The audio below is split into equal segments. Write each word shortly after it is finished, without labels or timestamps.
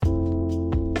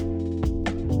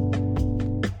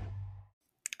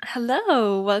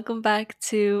Hello, welcome back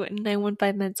to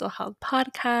 915 Mental Health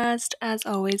Podcast. As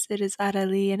always, it is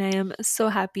Areli, and I am so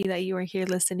happy that you are here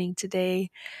listening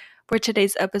today. For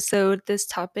today's episode, this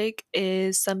topic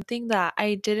is something that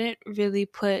I didn't really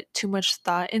put too much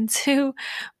thought into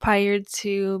prior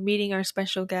to meeting our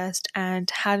special guest and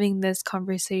having this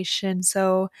conversation.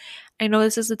 So, I know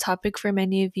this is a topic for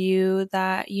many of you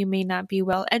that you may not be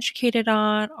well educated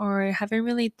on or haven't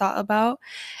really thought about.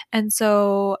 And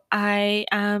so I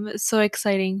am so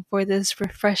exciting for this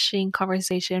refreshing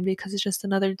conversation because it's just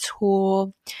another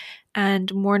tool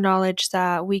and more knowledge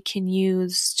that we can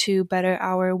use to better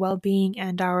our well-being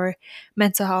and our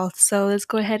mental health. So let's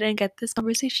go ahead and get this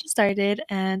conversation started,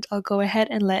 and I'll go ahead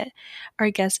and let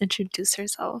our guest introduce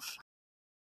herself.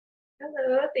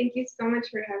 Hello, thank you so much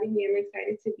for having me. I'm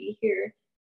excited to be here.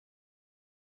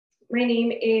 My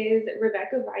name is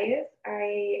Rebecca Valles.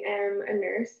 I am a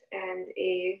nurse and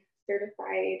a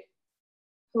certified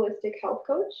holistic health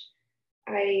coach.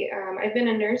 I've been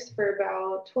a nurse for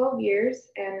about 12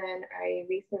 years, and then I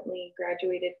recently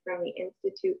graduated from the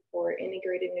Institute for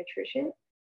Integrated Nutrition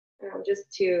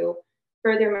just to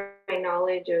further my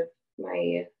knowledge of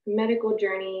my medical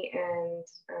journey and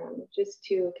just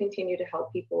to continue to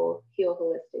help people heal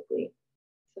holistically.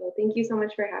 So thank you so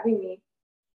much for having me.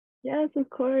 Yes, of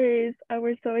course.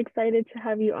 We're so excited to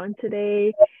have you on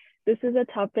today. This is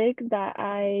a topic that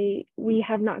we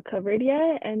have not covered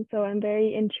yet, and so I'm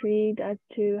very intrigued as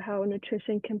to how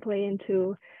nutrition can play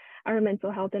into our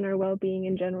mental health and our well-being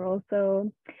in general.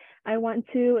 So I want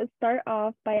to start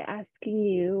off by asking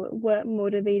you what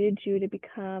motivated you to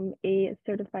become a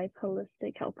certified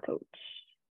holistic health coach?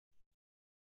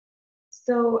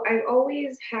 So I've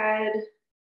always had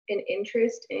an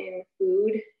interest in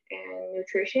food and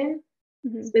nutrition,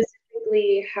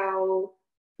 specifically how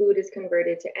food is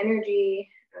converted to energy,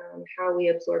 how we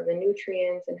absorb the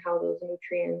nutrients, and how those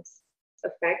nutrients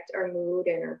affect our mood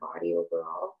and our body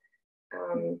overall.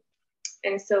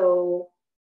 And so,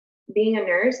 being a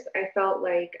nurse, I felt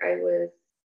like I was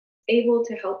able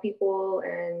to help people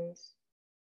and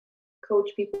coach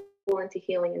people into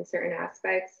healing in certain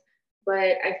aspects,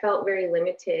 but I felt very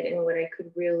limited in what I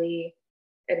could really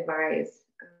advise.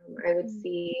 I would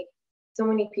see so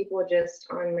many people just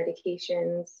on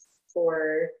medications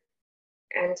for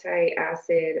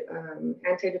anti-acid,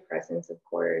 antidepressants, of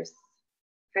course,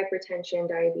 hypertension,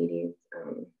 diabetes,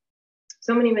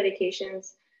 so many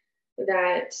medications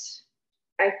that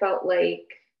I felt like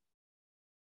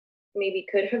maybe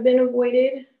could have been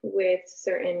avoided with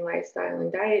certain lifestyle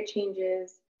and diet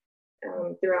changes.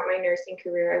 Throughout my nursing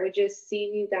career, I would just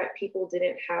see that people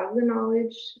didn't have the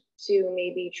knowledge to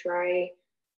maybe try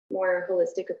more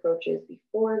holistic approaches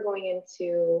before going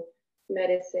into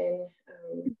medicine.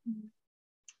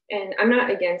 And I'm not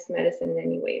against medicine in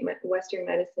any way. Western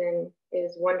medicine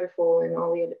is wonderful, and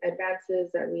all the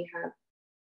advances that we have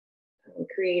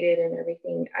created and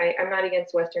everything. I'm not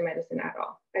against Western medicine at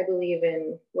all. I believe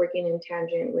in working in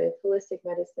tangent with holistic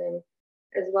medicine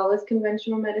as well as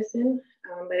conventional medicine.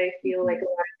 But I feel like a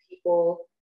lot of people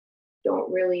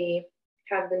don't really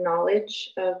have the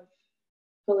knowledge of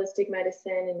holistic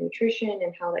medicine and nutrition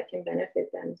and how that can benefit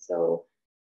them. So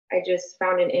I just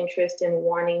found an interest in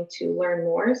wanting to learn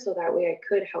more so that way I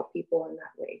could help people in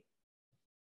that way.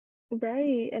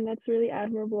 Right, and that's really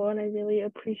admirable, and I really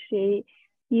appreciate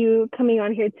you coming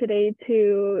on here today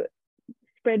to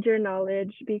spread your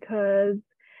knowledge because,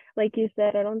 like you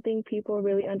said, I don't think people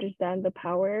really understand the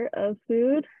power of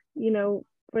food.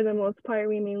 For the most part,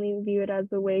 we mainly view it as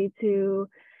a way to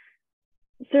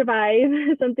survive,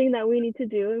 something that we need to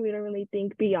do, and we don't really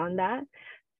think beyond that.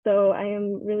 So I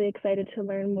am really excited to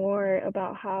learn more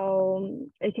about how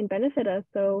it can benefit us.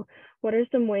 So what are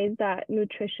some ways that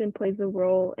nutrition plays a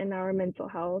role in our mental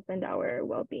health and our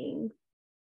well-being?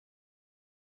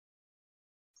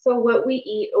 So what we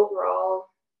eat overall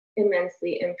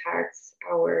immensely impacts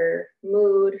our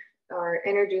mood, our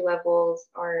energy levels,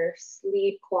 our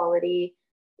sleep quality.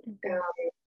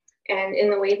 And in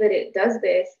the way that it does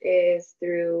this is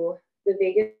through the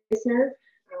vagus nerve.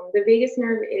 The vagus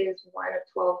nerve is one of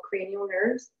 12 cranial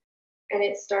nerves, and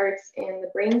it starts in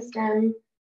the brainstem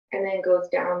and then goes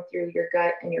down through your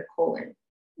gut and your colon.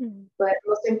 But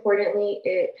most importantly,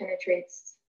 it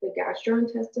penetrates the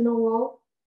gastrointestinal wall,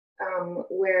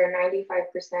 where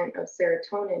 95% of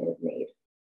serotonin is made.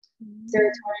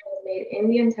 Serotonin is made in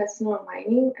the intestinal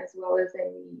lining as well as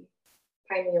in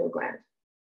the pineal gland.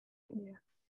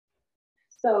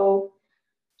 So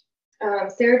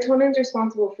serotonin is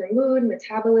responsible for mood,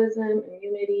 metabolism,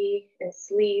 immunity, and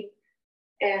sleep.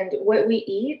 And what we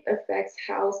eat affects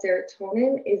how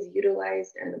serotonin is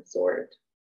utilized and absorbed.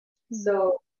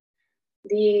 So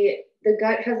The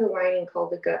gut has a lining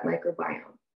called the gut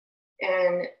microbiome.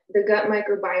 And the gut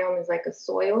microbiome is like a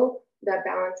soil that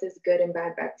balances good and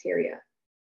bad bacteria.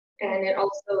 And it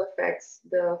also affects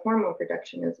the hormone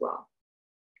production as well.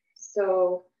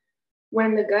 So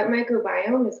when the gut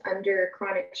microbiome is under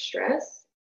chronic stress,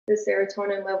 the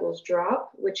serotonin levels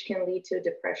drop, which can lead to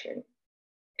depression.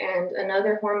 And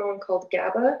another hormone called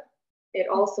GABA, it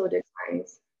also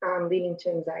declines, leading to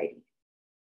anxiety.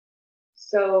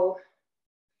 So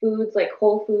foods like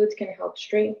whole foods can help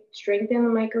strengthen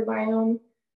the microbiome.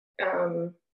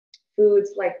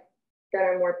 Foods like that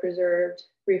are more preserved,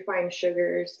 refined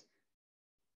sugars,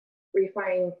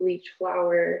 refined bleached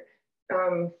flour,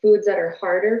 foods that are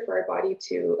harder for our body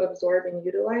to absorb and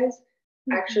utilize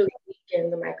actually weaken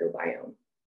the microbiome.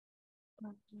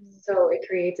 So it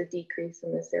creates a decrease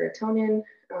in the serotonin,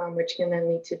 which can then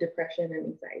lead to depression and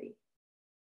anxiety.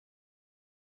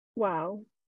 Wow.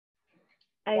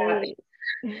 Yeah.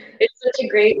 It's such a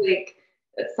great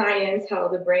science how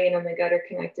the brain and the gut are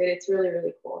connected. It's really,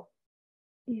 really cool.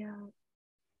 Yeah.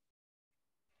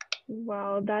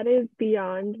 Wow, that is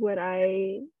beyond what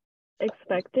I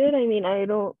expected. I mean, I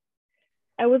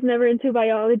was never into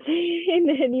biology in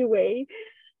any way.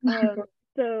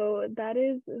 So that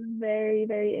is very,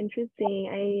 very interesting.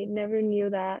 I never knew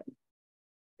that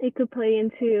it could play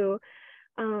into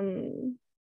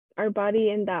our body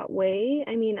in that way.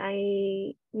 I mean,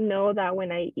 I know that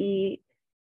when I eat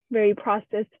very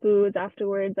processed foods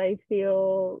afterwards, I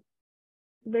feel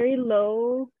very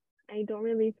low. I don't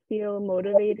really feel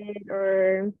motivated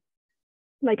or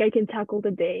like I can tackle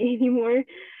the day anymore.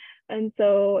 And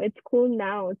so it's cool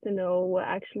now to know what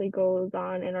actually goes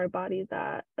on in our bodies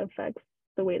that affects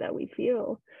the way that we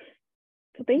feel.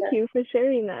 So thank you for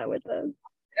sharing that with us.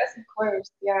 Yes, of course.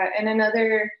 Yeah. And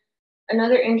another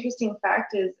interesting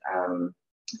fact is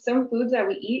some foods that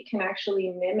we eat can actually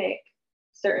mimic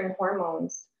certain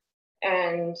hormones,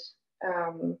 and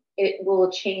it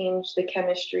will change the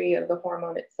chemistry of the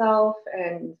hormone itself,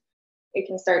 and it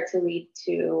can start to lead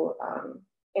to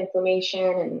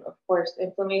inflammation. And of course,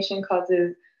 inflammation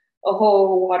causes a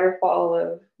whole waterfall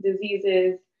of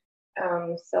diseases.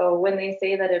 So when they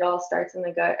say that it all starts in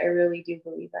the gut, I really do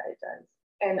believe that it does.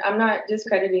 And I'm not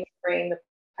discrediting the brain, the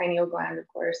pineal gland, of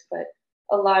course, but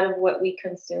a lot of what we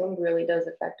consume really does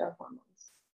affect our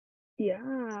hormones.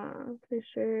 Yeah, for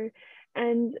sure.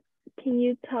 And can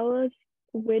you tell us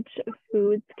which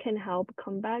foods can help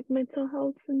combat mental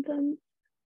health symptoms?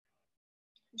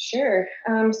 Sure.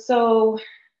 So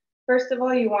first of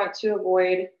all, you want to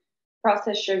avoid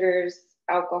processed sugars,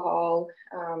 alcohol.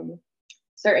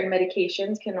 Certain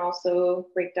medications can also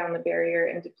break down the barrier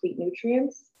and deplete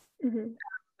nutrients.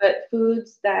 But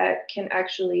foods that can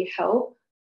actually help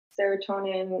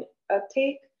serotonin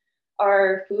uptake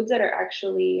are foods that are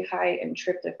actually high in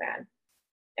tryptophan.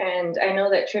 And I know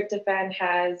that tryptophan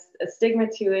has a stigma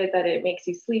to it that it makes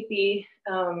you sleepy.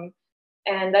 And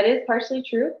that is partially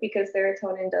true because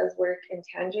serotonin does work in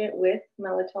tangent with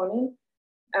melatonin.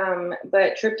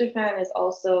 But tryptophan is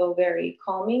also very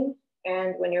calming.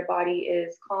 And when your body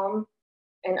is calm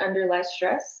and under less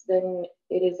stress, then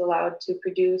it is allowed to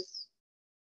produce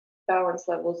balanced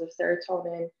levels of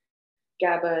serotonin,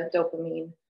 GABA,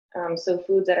 dopamine. So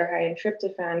foods that are high in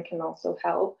tryptophan can also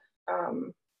help.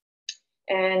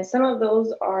 And some of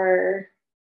those are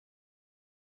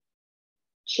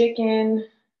chicken,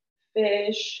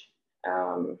 fish,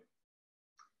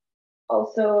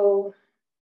 also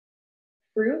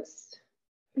fruits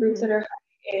that are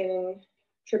high in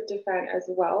tryptophan as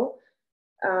well,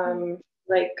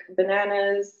 like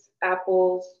bananas,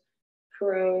 apples,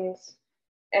 prunes,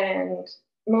 and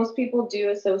most people do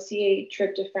associate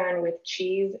tryptophan with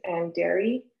cheese and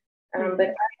dairy, but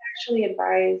I actually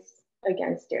advise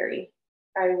against dairy.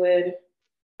 I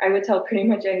would tell pretty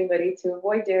much anybody to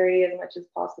avoid dairy as much as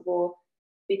possible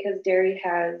because dairy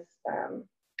has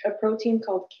a protein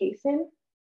called casein,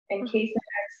 and casein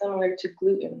acts similar to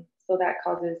gluten, so that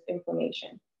causes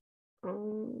inflammation.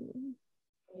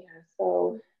 Yeah,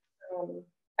 so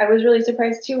I was really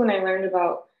surprised too when I learned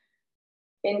about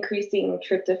increasing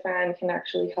tryptophan can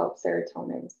actually help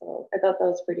serotonin. So I thought that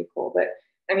was pretty cool. But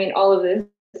I mean, all of this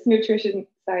nutrition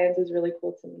science is really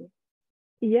cool to me.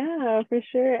 Yeah, for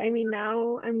sure. I mean,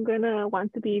 now I'm gonna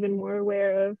want to be even more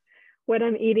aware of what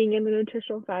I'm eating and the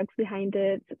nutritional facts behind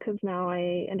it because now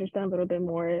I understand a little bit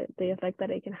more the effect that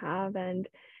it can have. And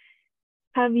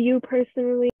have you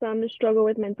personally struggle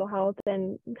with mental health,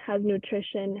 and has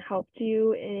nutrition helped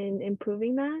you in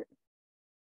improving that?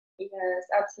 Yes,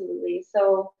 absolutely.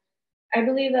 So I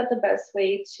believe that the best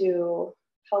way to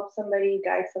help somebody,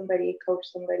 guide somebody, coach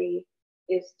somebody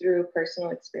is through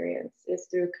personal experience, is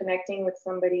through connecting with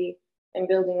somebody and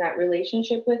building that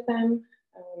relationship with them.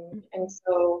 And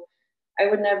so I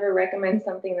would never recommend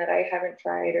something that I haven't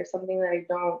tried or something that I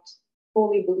don't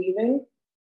fully believe in.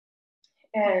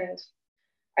 And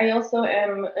I also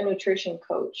am a nutrition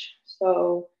coach.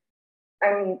 So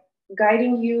I'm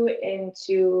guiding you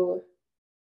into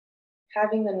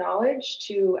having the knowledge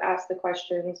to ask the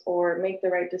questions or make the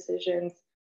right decisions,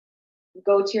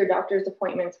 go to your doctor's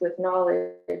appointments with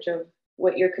knowledge of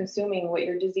what you're consuming, what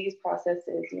your disease process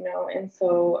is, you know. And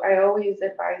so I always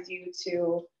advise you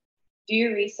to do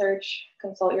your research,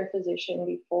 consult your physician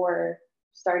before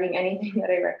starting anything that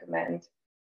I recommend.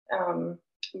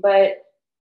 But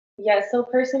yeah, so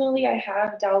personally, I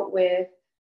have dealt with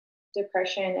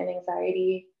depression and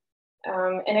anxiety,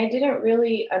 and I didn't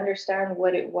really understand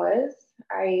what it was.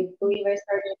 I believe I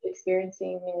started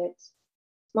experiencing it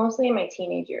mostly in my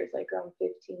teenage years, like around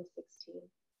 15, 16.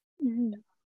 Mm-hmm.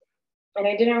 And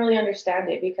I didn't really understand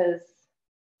it because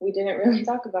we didn't really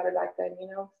talk about it back then, you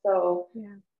know? So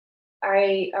Yeah.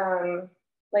 I,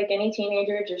 like any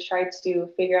teenager, just tried to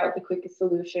figure out the quickest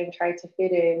solution, tried to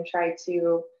fit in, tried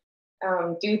to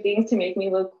do things to make me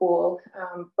look cool.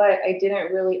 But I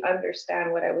didn't really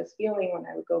understand what I was feeling when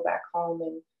I would go back home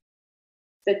and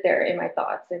sit there in my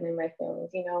thoughts and in my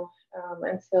feelings, you know,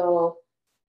 until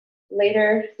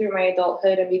later through my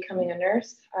adulthood and becoming a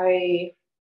nurse, I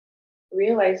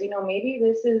realized, you know, maybe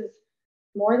this is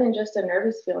more than just a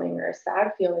nervous feeling or a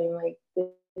sad feeling. Like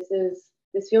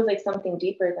this feels like something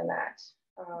deeper than that.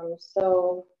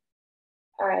 So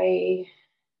I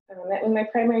met with my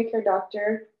primary care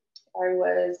doctor. I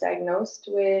was diagnosed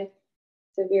with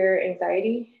severe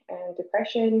anxiety and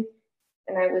depression,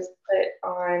 and I was put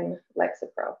on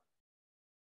Lexapro.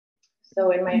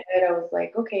 So in my head, I was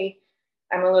like, okay,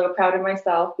 I'm a little proud of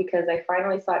myself because I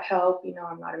finally sought help. You know,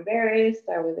 I'm not embarrassed.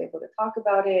 I was able to talk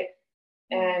about it.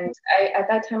 And at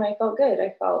that time, I felt good.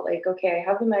 I felt like, okay, I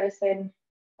have the medicine.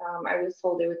 I was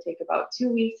told it would take about 2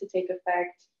 weeks to take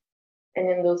effect. And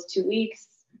in those 2 weeks,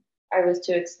 I was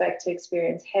to expect to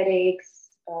experience headaches,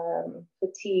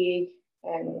 fatigue,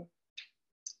 and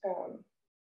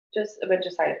just a bunch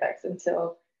of side effects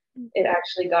until it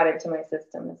actually got into my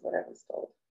system, is what I was told.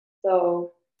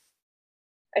 So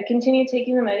I continued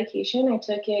taking the medication. I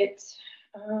took it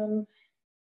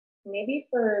maybe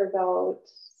for about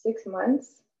 6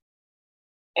 months,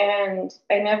 and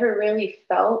I never really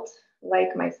felt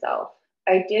like myself.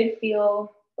 I did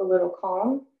feel a little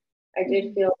calm. I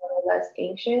did feel a little less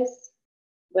anxious,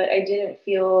 but I didn't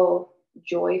feel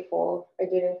joyful. I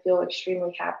didn't feel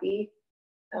extremely happy.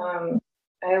 I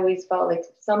always felt like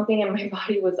something in my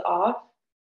body was off.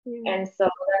 And so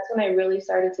that's when I really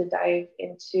started to dive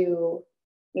into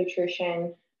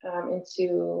nutrition,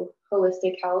 into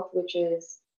holistic health, which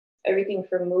is everything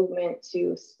from movement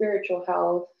to spiritual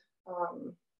health,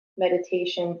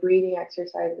 meditation, breathing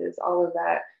exercises, all of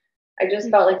that. I just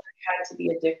felt like there had to be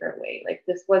a different way. Like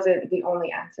this wasn't the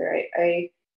only answer. I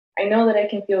know that I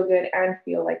can feel good and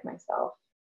feel like myself.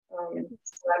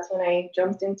 So that's when I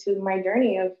jumped into my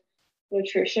journey of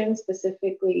nutrition,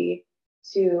 specifically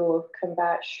to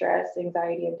combat stress,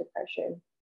 anxiety, and depression.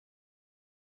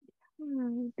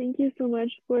 Thank you so much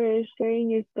for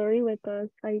sharing your story with us.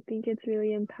 I think it's really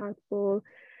impactful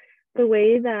the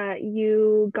way that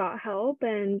you got help,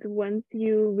 and once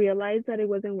you realized that it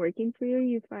wasn't working for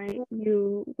you,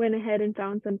 you went ahead and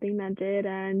found something that did.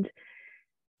 And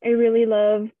I really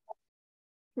love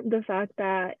the fact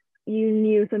that you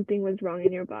knew something was wrong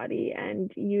in your body and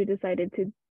you decided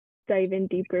to dive in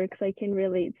deeper, because I can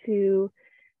relate to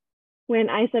when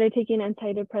I started taking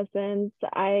antidepressants.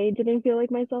 I didn't feel like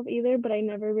myself either, but I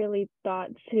never really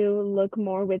thought to look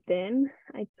more within.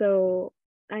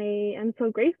 I am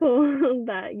so grateful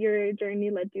that your journey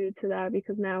led you to that,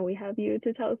 because now we have you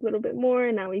to tell us a little bit more,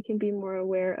 and now we can be more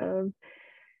aware of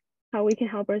how we can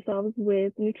help ourselves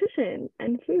with nutrition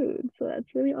and food. So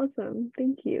that's really awesome.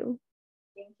 Thank you.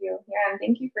 Thank you. Yeah, and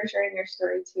thank you for sharing your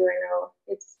story too. I know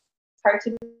it's hard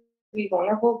to be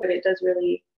vulnerable, but it does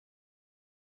really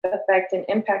affect and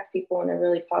impact people in a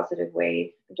really positive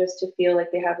way, just to feel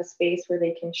like they have a space where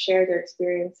they can share their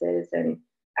experiences and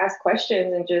ask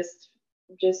questions and just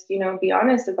you know, be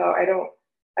honest about, I don't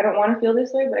want to feel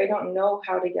this way, but I don't know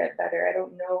how to get better. I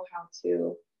don't know how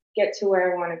to get to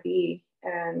where I want to be.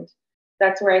 And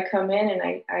that's where I come in,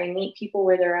 and I meet people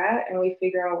where they're at, and we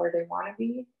figure out where they want to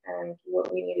be and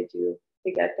what we need to do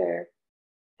to get there.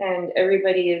 And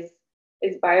everybody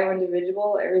is bio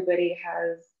individual. Everybody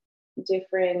has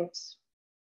different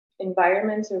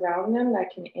environments around them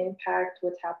that can impact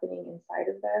what's happening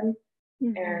inside of them.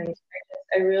 And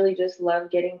I really just love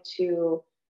getting to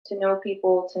know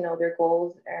people, to know their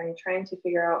goals, and trying to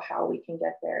figure out how we can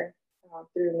get there.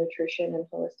 through nutrition and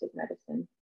holistic medicine.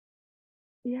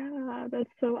 Yeah, that's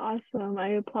so awesome. I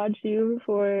applaud you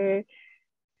for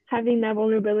having that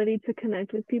vulnerability to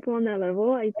connect with people on that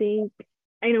level. I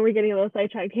know we're getting a little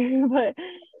sidetracked here, but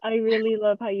I really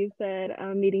love how you said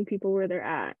meeting people where they're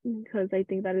at, because I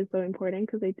think that is so important,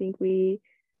 because I think we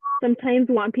sometimes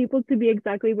want people to be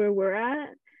exactly where we're at.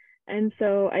 And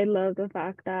so I love the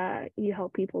fact that you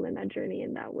help people in that journey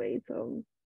in that way. So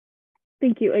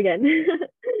thank you again.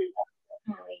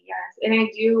 Definitely, yes. And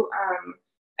I do,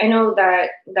 I know that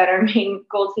our main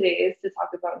goal today is to talk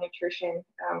about nutrition.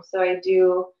 So I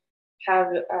do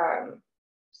have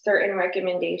certain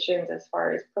recommendations as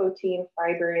far as protein,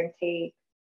 fiber intake,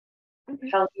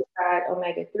 healthy fat,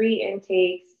 omega-3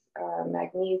 intakes,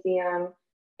 magnesium.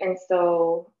 And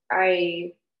so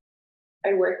I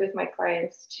work with my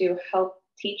clients to help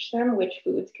teach them which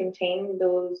foods contain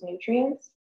those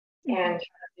nutrients and how to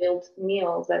build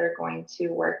meals that are going to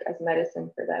work as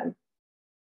medicine for them.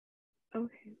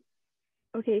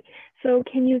 Okay. So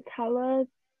can you tell us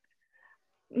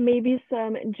maybe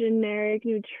some generic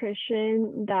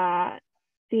nutrition that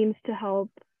seems to help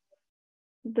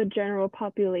the general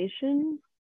population?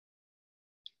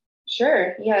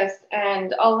 Sure, yes.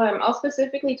 And I'll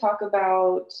specifically talk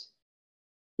about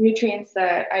nutrients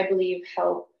that I believe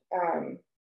help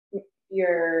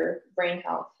your brain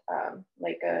health,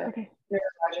 like a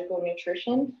neurological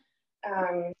nutrition.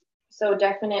 So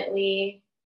definitely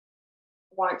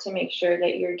want to make sure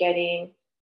that you're getting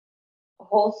a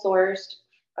whole sourced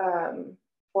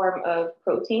form of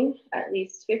protein, at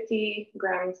least 50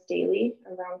 grams daily,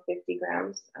 around 50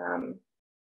 grams.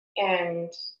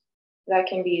 And that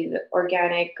can be the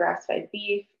organic grass-fed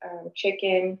beef,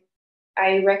 chicken.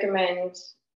 I recommend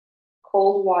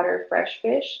cold water fresh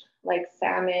fish like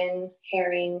salmon,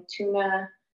 herring, tuna.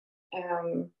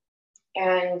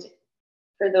 And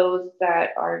for those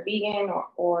that are vegan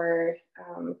or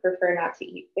prefer not to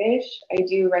eat fish, I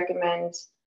do recommend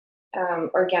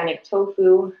organic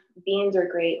tofu. Beans are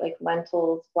great, like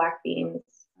lentils, black beans.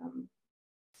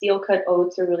 Steel cut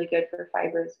oats are really good for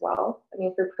fiber as well. I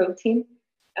mean, for protein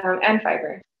and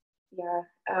fiber. Yeah.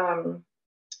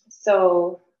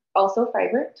 So also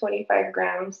fiber, 25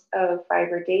 grams of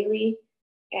fiber daily.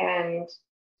 And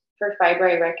for fiber,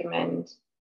 I recommend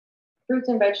fruits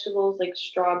and vegetables like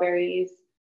strawberries,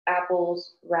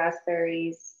 apples,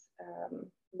 raspberries,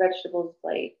 vegetables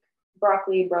like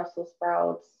broccoli, Brussels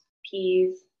sprouts,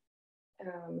 peas,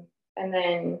 and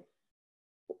then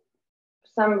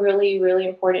some really, really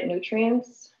important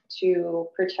nutrients to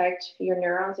protect your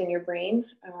neurons in your brain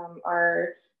are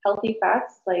healthy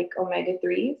fats like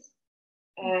omega-3s.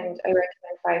 And I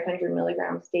recommend 500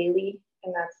 milligrams daily.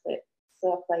 And that's like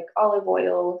stuff like olive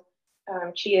oil,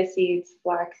 chia seeds,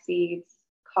 flax seeds,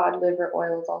 cod liver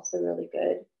oil is also really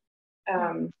good.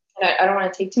 And I don't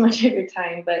want to take too much of your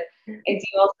time, but I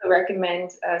do also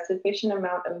recommend a sufficient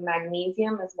amount of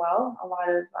magnesium as well. A lot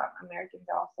of Americans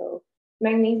are also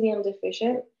magnesium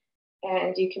deficient,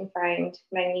 and you can find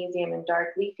magnesium in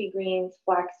dark leafy greens,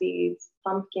 flax seeds,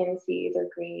 pumpkin seeds are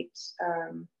great.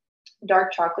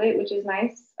 Dark chocolate, which is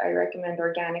nice. I recommend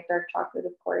organic dark chocolate,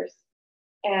 of course.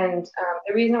 And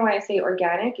the reason why I say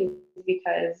organic is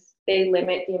because they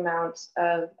limit the amount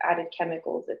of added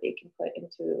chemicals that they can put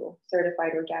into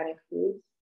certified organic foods.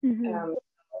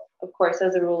 Of course,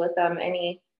 as a rule of thumb,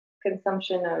 any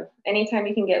consumption of anytime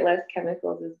you can get less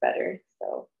chemicals is better.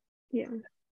 So yeah.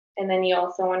 And then you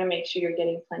also want to make sure you're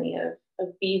getting plenty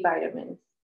of B vitamins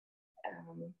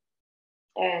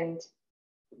and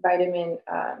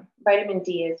vitamin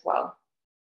D as well.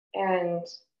 And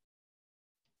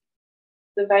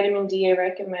the vitamin D, I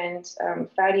recommend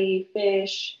fatty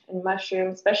fish and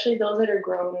mushrooms, especially those that are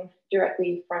grown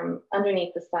directly from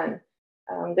underneath the sun.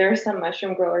 There are some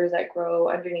mushroom growers that grow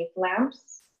underneath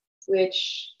lamps,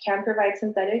 which can provide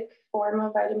synthetic form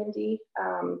of vitamin D,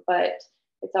 but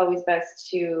it's always best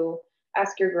to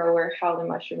ask your grower how the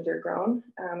mushrooms are grown,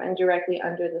 and directly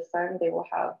under the sun, they will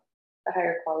have a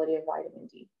higher quality of vitamin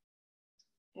D.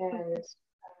 And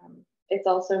it's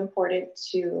also important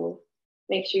to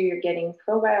make sure you're getting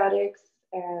probiotics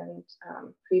and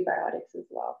prebiotics as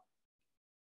well.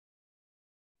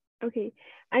 Okay,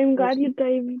 I'm glad you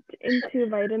dived into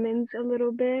vitamins a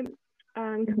little bit,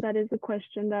 because that is a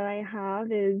question that I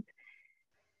have is,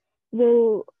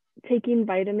 will taking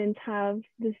vitamins have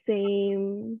the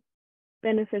same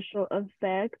beneficial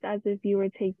effects as if you were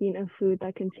taking a food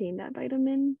that contained that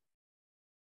vitamin?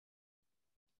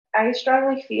 I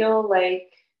strongly feel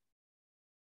like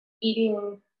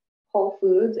eating whole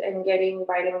foods and getting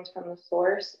vitamins from the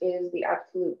source is the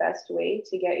absolute best way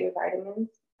to get your vitamins,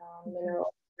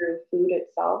 minerals through food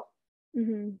itself.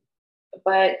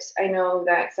 But I know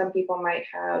that some people might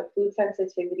have food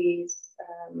sensitivities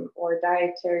or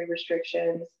dietary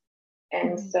restrictions.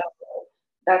 And Mhm. so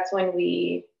that's when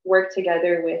we work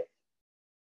together with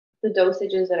the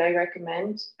dosages that I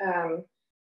recommend.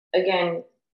 Again,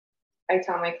 I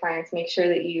tell my clients, make sure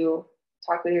that you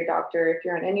talk with your doctor. If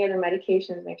you're on any other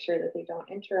medications, make sure that they don't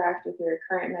interact with your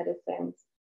current medicines.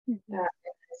 Mhm. Uh,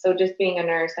 so just being a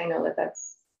nurse, I know that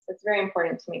that's very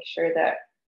important to make sure that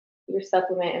your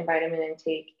supplement and vitamin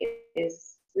intake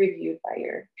is reviewed by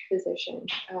your physician.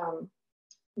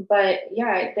 But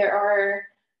yeah, there are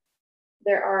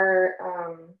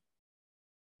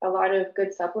a lot of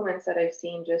good supplements that I've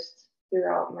seen just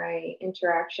throughout my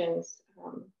interactions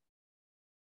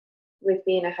with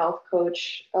being a health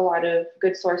coach. A lot of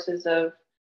good sources of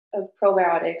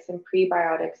probiotics and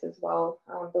prebiotics as well.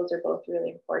 Those are both really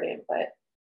important. But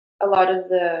a lot of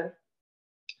the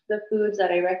foods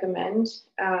that I recommend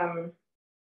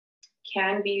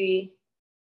can be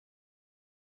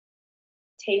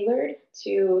tailored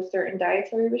to certain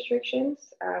dietary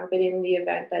restrictions. But in the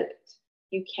event that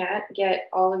you can't get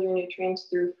all of your nutrients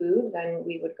through food, then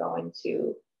we would go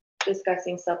into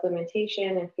discussing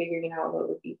supplementation and figuring out what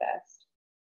would be best.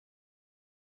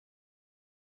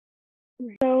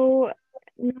 So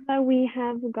now that we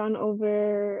have gone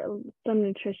over some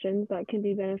nutrition that can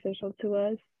be beneficial to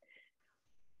us,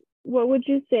 what would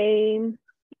you say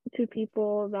to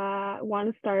people that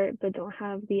want to start but don't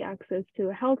have the access to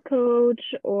a health coach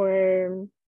or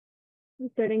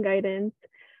certain guidance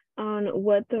on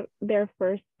what their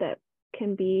first step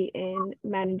can be in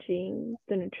managing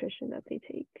the nutrition that they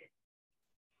take?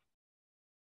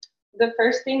 The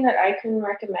first thing that I can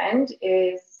recommend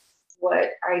is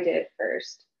what I did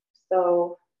first.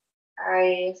 So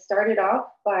I started off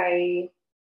by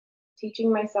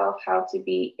teaching myself how to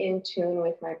be in tune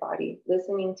with my body,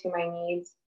 listening to my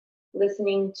needs,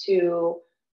 listening to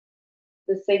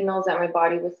the signals that my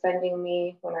body was sending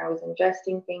me when I was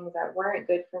ingesting things that weren't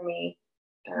good for me.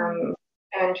 Um,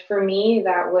 and for me,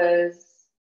 that was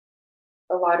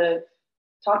a lot of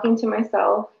talking to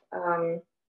myself,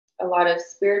 a lot of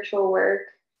spiritual work,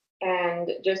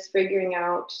 and just figuring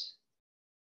out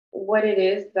what it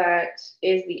is that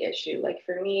is the issue. Like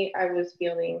for me, I was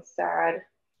feeling sad,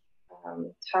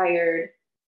 tired,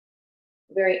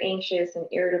 very anxious and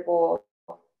irritable,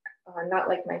 not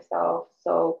like myself.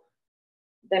 So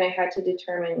then I had to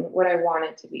determine what I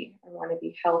wanted to be. I want to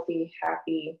be healthy,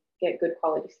 happy, get good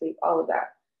quality sleep, all of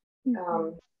that. Mm-hmm.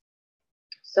 Um,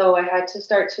 so I had to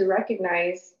start to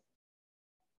recognize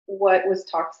what was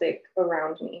toxic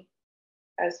around me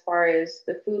as far as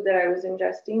the food that I was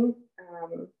ingesting.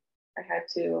 I had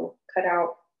to cut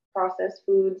out processed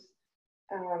foods.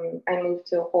 I moved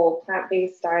to a whole plant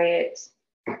based diet,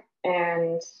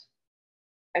 and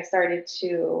I started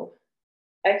to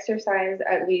exercise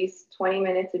at least 20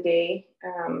 minutes a day.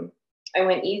 I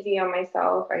went easy on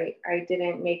myself. I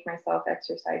didn't make myself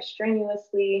exercise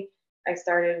strenuously. I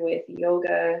started with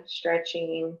yoga,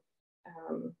 stretching,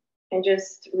 and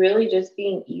just really just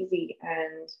being easy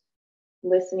and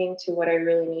listening to what I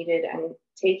really needed and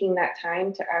taking that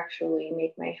time to actually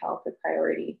make my health a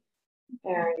priority.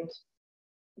 And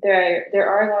there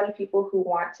are a lot of people who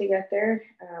want to get there,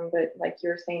 but like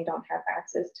you're saying, don't have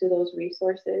access to those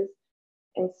resources.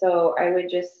 And so I would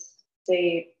just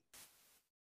say,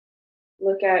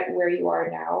 look at where you are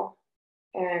now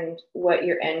and what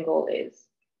your end goal is.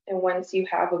 And once you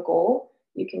have a goal,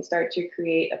 you can start to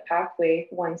create a pathway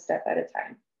one step at a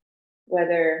time.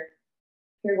 Whether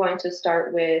you're going to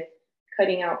start with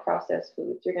cutting out processed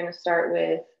foods, you're going to start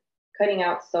with cutting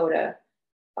out soda.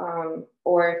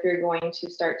 Or if you're going to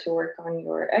start to work on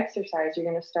your exercise, you're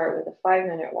going to start with a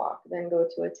 5-minute walk, then go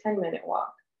to a 10-minute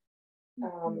walk.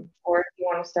 Or if you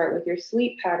want to start with your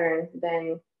sleep pattern,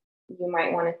 then you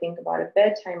might want to think about a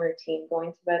bedtime routine,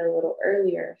 going to bed a little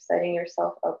earlier, setting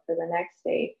yourself up for the next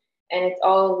day. And it's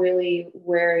all really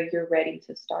where you're ready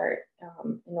to start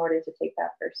in order to take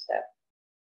that first step.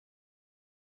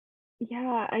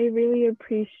 Yeah, I really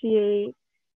appreciate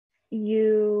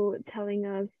you telling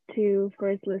us to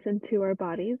first listen to our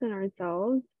bodies and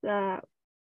ourselves. That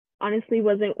honestly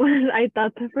wasn't what I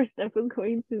thought the first step was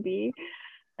going to be.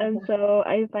 And so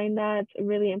I find that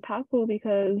really impactful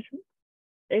because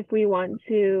if we want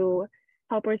to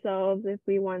help ourselves, if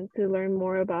we want to learn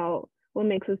more about what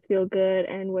makes us feel good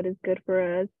and what is good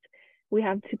for us, we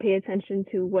have to pay attention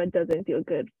to what doesn't feel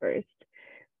good first.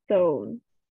 So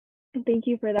thank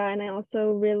you for that. And I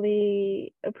also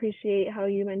really appreciate how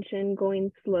you mentioned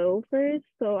going slow first.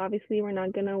 So obviously we're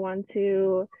not going to want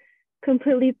to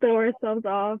completely throw ourselves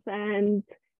off and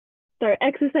start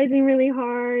exercising really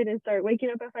hard and start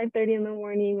waking up at 5:30 in the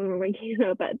morning when we're waking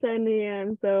up at 10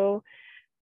 a.m. So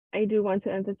I do want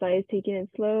to emphasize taking it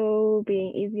slow,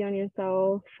 being easy on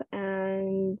yourself,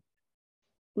 and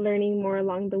learning more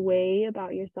along the way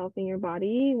about yourself and your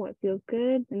body, what feels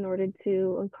good in order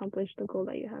to accomplish the goal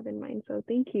that you have in mind. So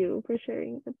thank you for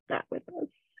sharing that with us.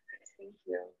 Thank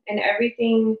you. And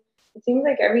everything, it seems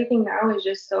like everything now is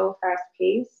just so fast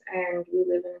paced, and we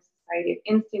live in a society of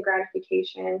instant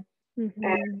gratification.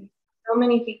 And so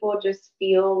many people just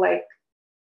feel like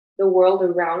the world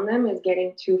around them is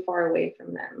getting too far away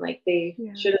from them. Like they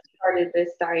should have started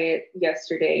this diet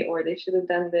yesterday, or they should have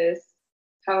done this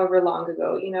however long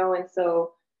ago, And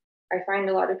so I find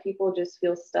a lot of people just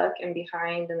feel stuck and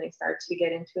behind, and they start to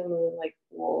get into a mood like,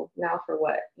 well, now for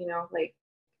what? Like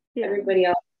everybody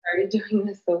else started doing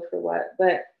this, so for what?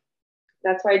 But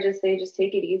that's why I just say, just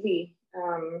take it easy.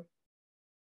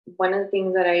 One of the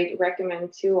things that I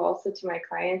recommend too, also to my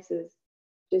clients, is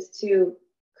just to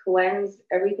cleanse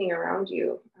everything around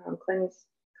you.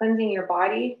 Cleansing your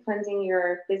body, cleansing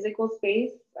your physical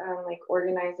space, like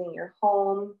organizing your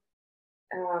home,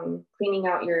 cleaning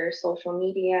out your social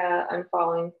media,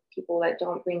 unfollowing people that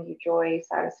don't bring you joy,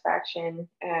 satisfaction.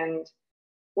 And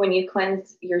when you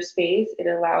cleanse your space, it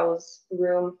allows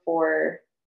room for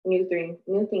new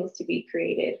things to be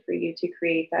created, for you to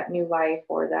create that new life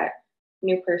or that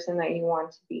new person that you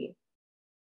want to be.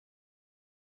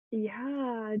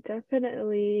 Yeah,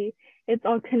 definitely. It's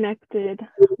all connected.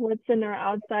 What's in our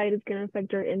outside is going to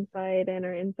affect our inside, and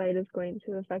our inside is going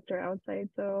to affect our outside.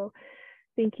 So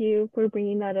thank you for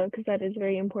bringing that up, because that is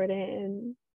very important.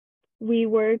 And we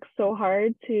work so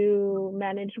hard to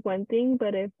manage one thing,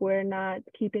 but if we're not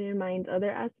keeping in mind other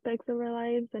aspects of our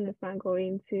lives, then it's not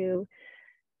going to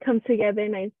come together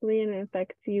nicely and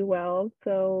affect you well.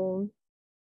 So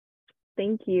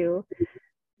thank you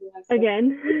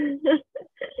again.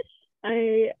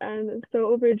 I am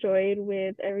so overjoyed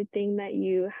with everything that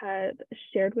you had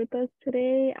shared with us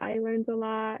today. I learned a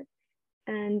lot,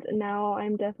 and now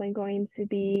I'm definitely going to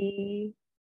be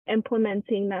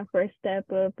implementing that first step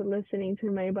of listening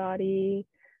to my body,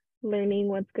 learning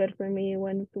what's good for me,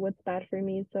 what's bad for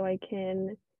me, so I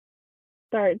can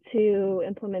start to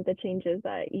implement the changes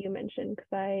that you mentioned,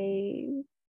 because I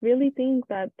really think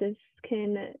that this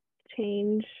can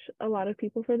change a lot of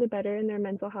people for the better in their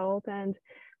mental health and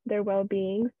their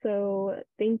well-being. So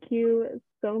thank you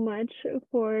so much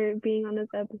for being on this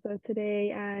episode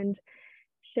today and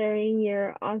sharing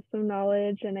your awesome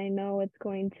knowledge. And I know it's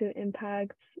going to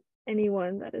impact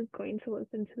anyone that is going to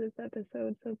listen to this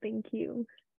episode. So thank you.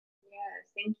 Yes,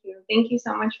 thank you. Thank you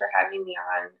so much for having me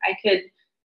on.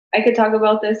 I could talk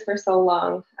about this for so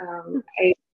long.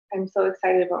 I'm so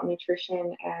excited about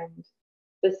nutrition and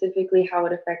specifically how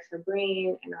it affects our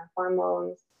brain and our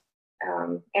hormones.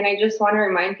 And I just want to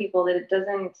remind people that it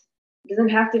doesn't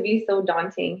have to be so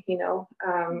daunting.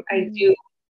 I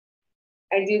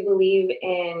do believe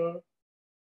in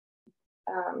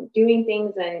doing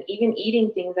things and even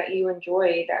eating things that you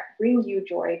enjoy, that bring you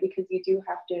joy, because you do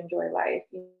have to enjoy life.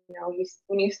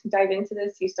 When you dive into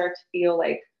this, you start to feel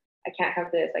like, I can't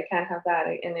have this, I can't have that,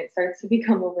 and it starts to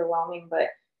become overwhelming. But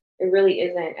it really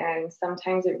isn't, and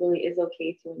sometimes it really is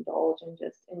okay to indulge and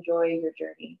just enjoy your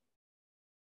journey.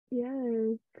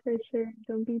 Yes, for sure.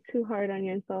 Don't be too hard on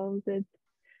yourselves. It's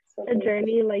a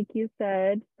journey, like you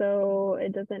said, so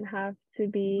it doesn't have to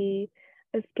be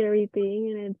a scary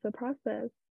thing, and it's a process.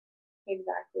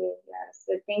 Exactly. Yes.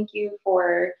 So thank you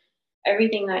for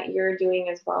everything that you're doing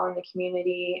as well in the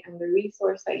community and the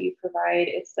resource that you provide.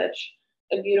 It's such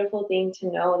a beautiful thing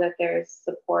to know that there's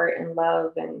support and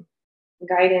love and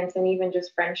guidance and even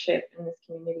just friendship in this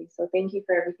community. So thank you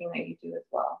for everything that you do as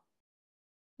well.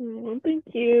 Well, thank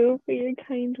you for your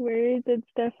kind words. It's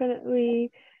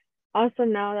definitely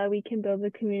awesome now that we can build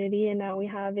a community, and now we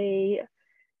have a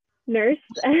nurse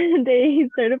and a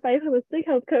certified holistic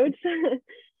health coach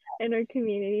in our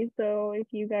community. So if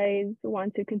you guys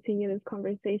want to continue this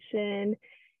conversation,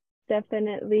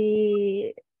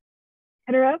 definitely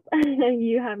hit her up.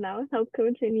 You have now a health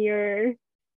coach in your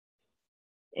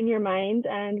mind,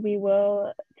 and we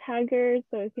will tag her.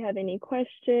 So if you have any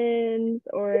questions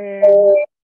or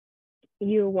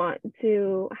you want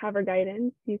to have her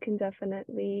guidance, you can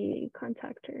definitely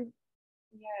contact her.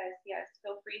 Yes,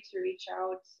 feel free to reach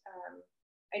out.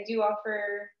 I do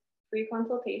offer free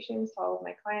consultations to all of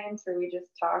my clients, where we just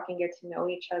talk and get to know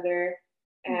each other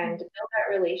and build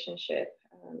that relationship.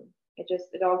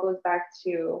 It all goes back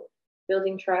to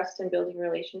building trust and building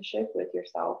relationship with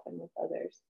yourself and with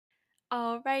others.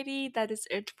 Alrighty, that is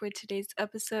it for today's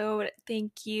episode.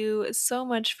 Thank you so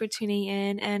much for tuning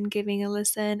in and giving a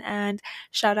listen. And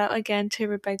shout out again to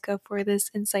Rebecca for this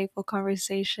insightful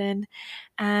conversation.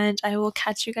 And I will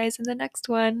catch you guys in the next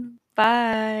one.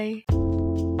 Bye.